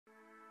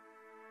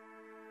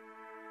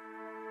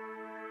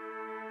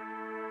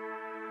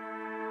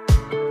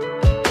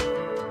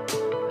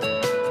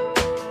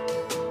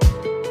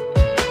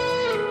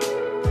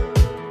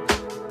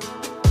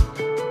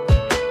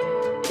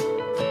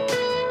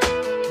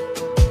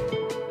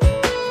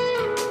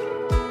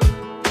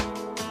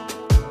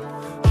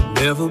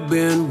Never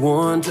been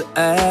one to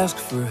ask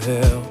for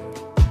help.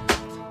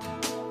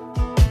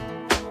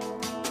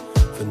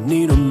 If I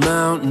need a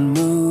mountain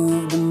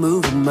moved, I'm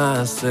moving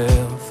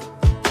myself.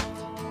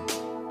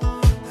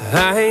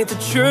 I ain't the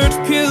church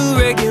pew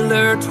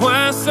regular,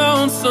 twice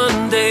on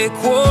Sunday,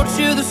 quote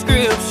you the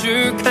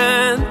scripture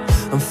kind.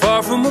 I'm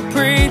far from a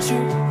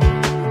preacher,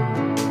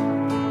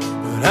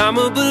 but I'm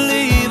a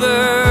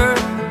believer.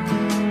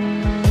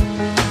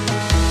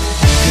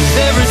 'Cause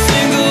every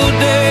single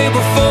day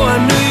before I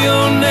knew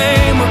your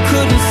name, I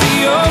couldn't see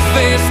your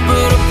face,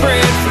 but I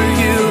prayed for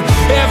you.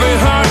 Every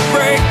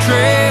heartbreak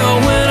trail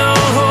went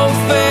on hope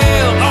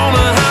fail, on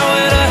the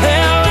highway to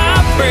hell I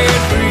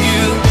prayed for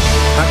you.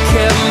 I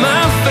kept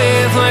my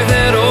faith like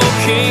that old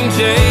King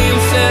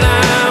James said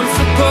I'm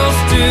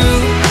supposed to.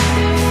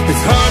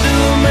 It's hard to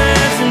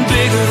imagine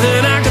bigger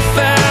than I could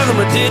fathom.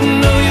 I didn't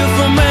know you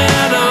from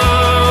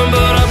Adam,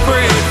 but I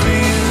prayed for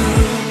you.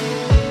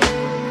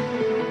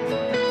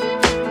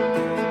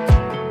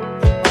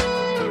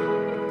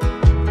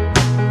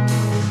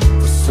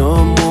 For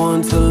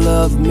someone to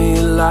love me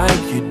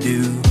like you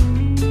do,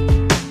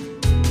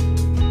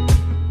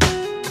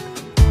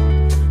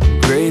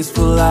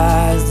 graceful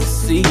eyes to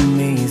see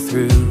me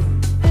through,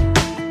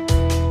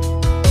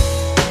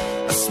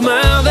 a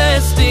smile that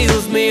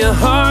steals me, a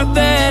heart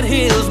that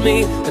heals me,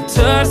 a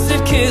touch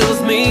that kills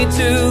me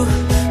too.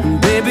 And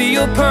baby,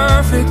 you're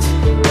perfect.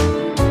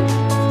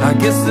 I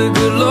guess the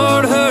good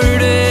Lord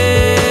heard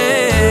it.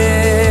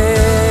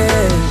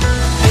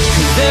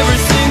 'Cause every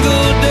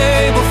single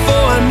day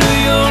before I knew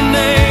your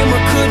name,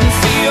 I couldn't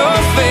see your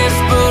face,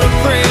 but I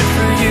prayed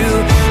for you.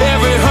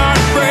 Every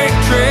heartbreak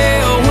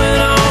trail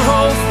went on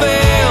hope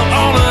fail,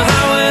 on the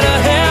highway to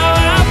hell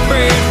I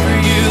prayed for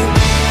you.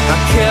 I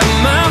kept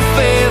my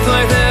faith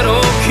like that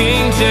old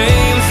King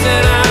James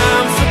said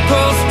I'm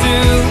supposed to.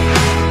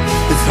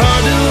 It's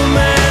hard to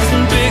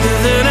imagine bigger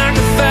than I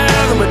could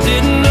fathom. I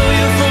didn't know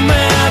you from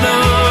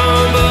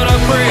Adam, but I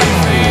prayed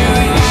for you.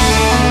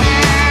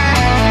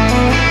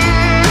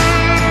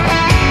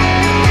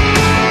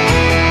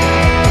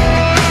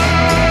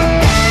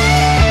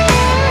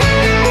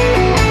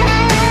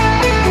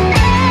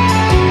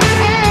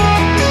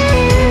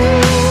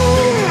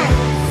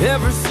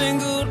 Every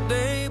single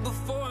day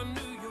before I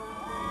knew you.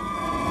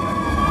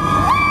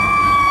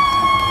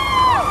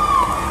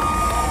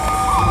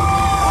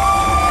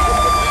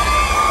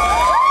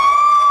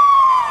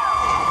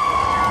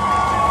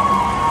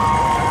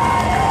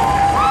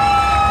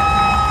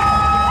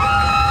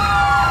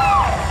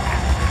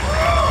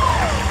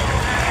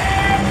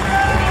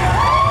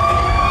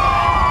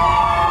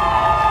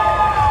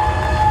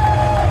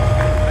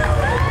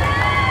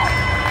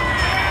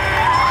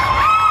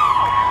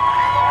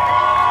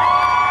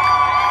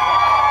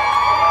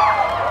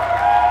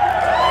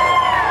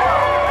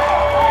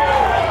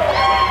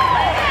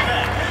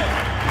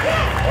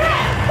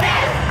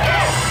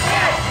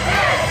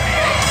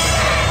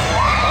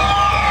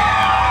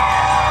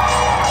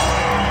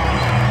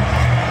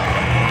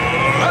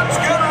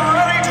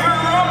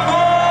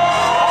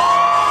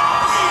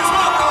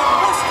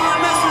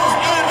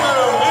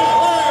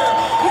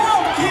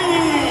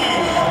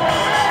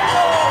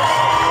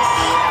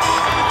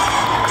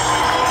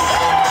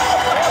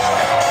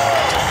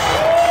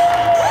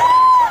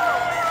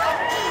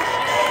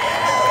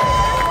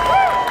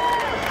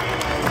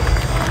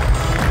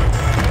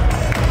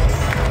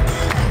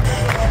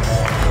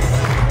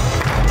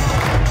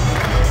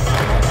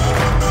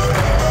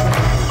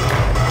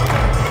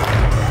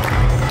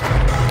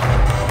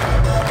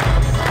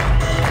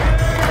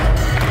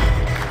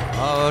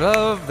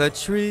 The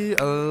tree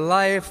of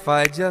life,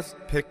 I just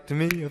picked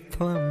me a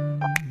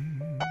plum.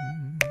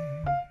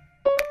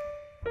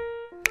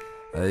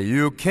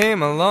 You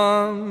came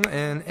along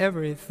and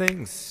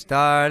everything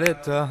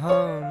started to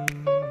hum.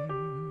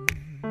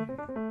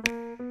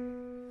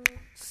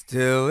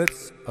 Still,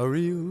 it's a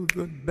real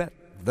good bet,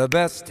 the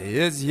best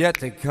is yet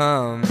to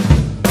come.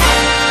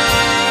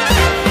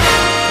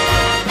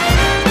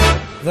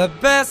 The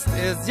best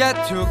is yet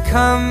to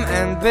come,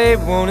 and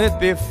babe, won't it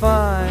be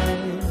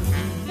fine?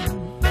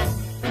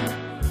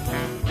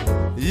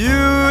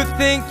 You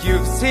think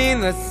you've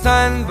seen the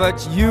sun, but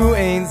you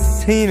ain't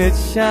seen it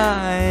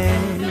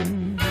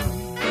shine.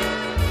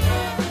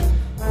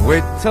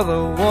 Wait till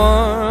the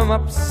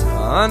warm-up's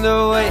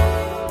underway.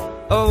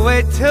 Oh,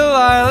 wait till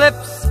our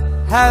lips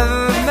have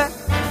met.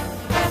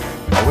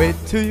 Wait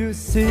till you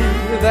see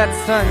that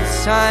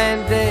sunshine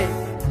day.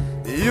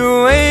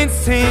 You ain't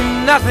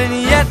seen nothing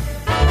yet.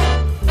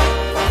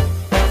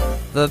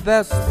 The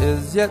best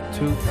is yet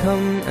to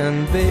come,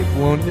 and babe,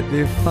 won't it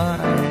be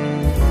fine?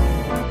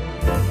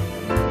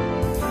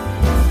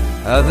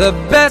 The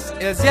best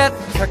is yet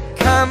to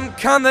come,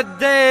 come the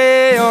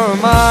day you're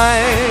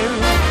mine.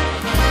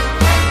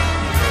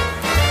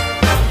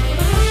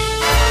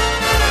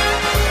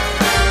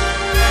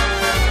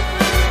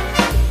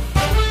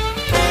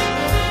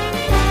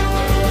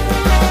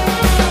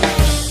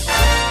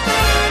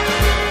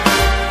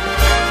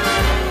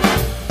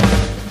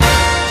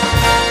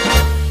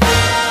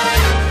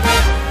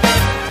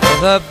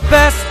 The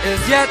best is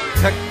yet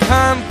to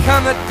come,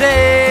 come the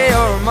day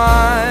you're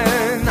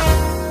mine.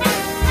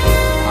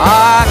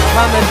 Ah,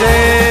 come the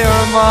day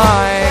you're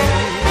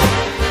mine.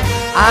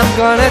 I'm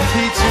gonna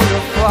teach you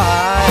to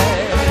fly.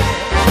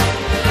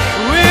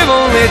 We've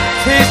only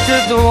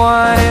tasted the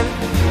wine.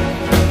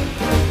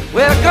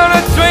 We're gonna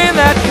drain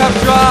that cup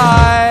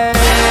dry.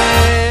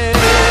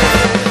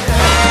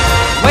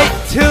 Wait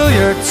till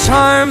your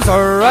charms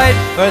are right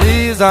for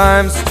these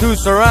arms to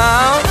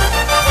surround.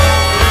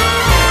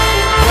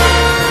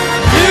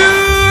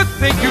 You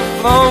think you've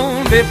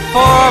flown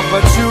before,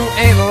 but you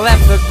ain't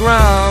left the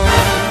ground.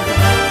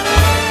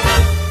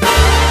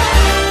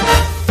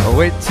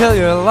 Wait till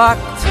you're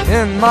locked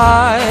in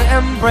my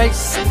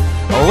embrace.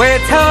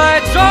 Wait till I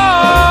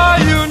draw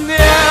you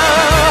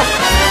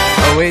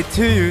near. Wait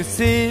till you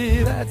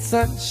see that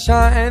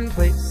sunshine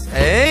place.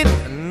 Ain't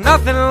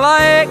nothing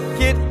like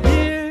it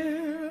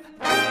here.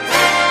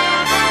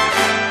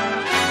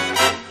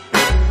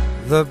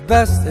 The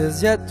best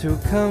is yet to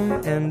come,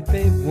 and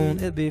babe,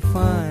 won't it be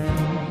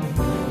fine?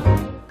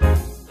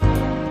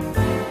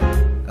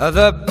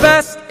 The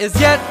best is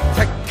yet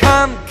to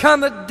come,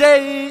 come the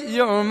day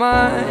you're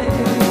mine.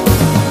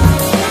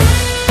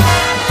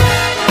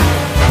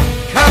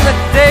 Come the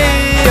day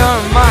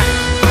you're mine.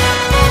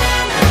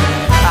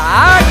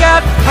 I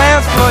got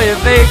plans for you,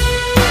 babe,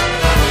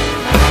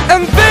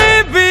 and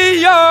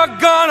baby, you're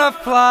gonna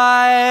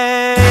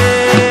fly.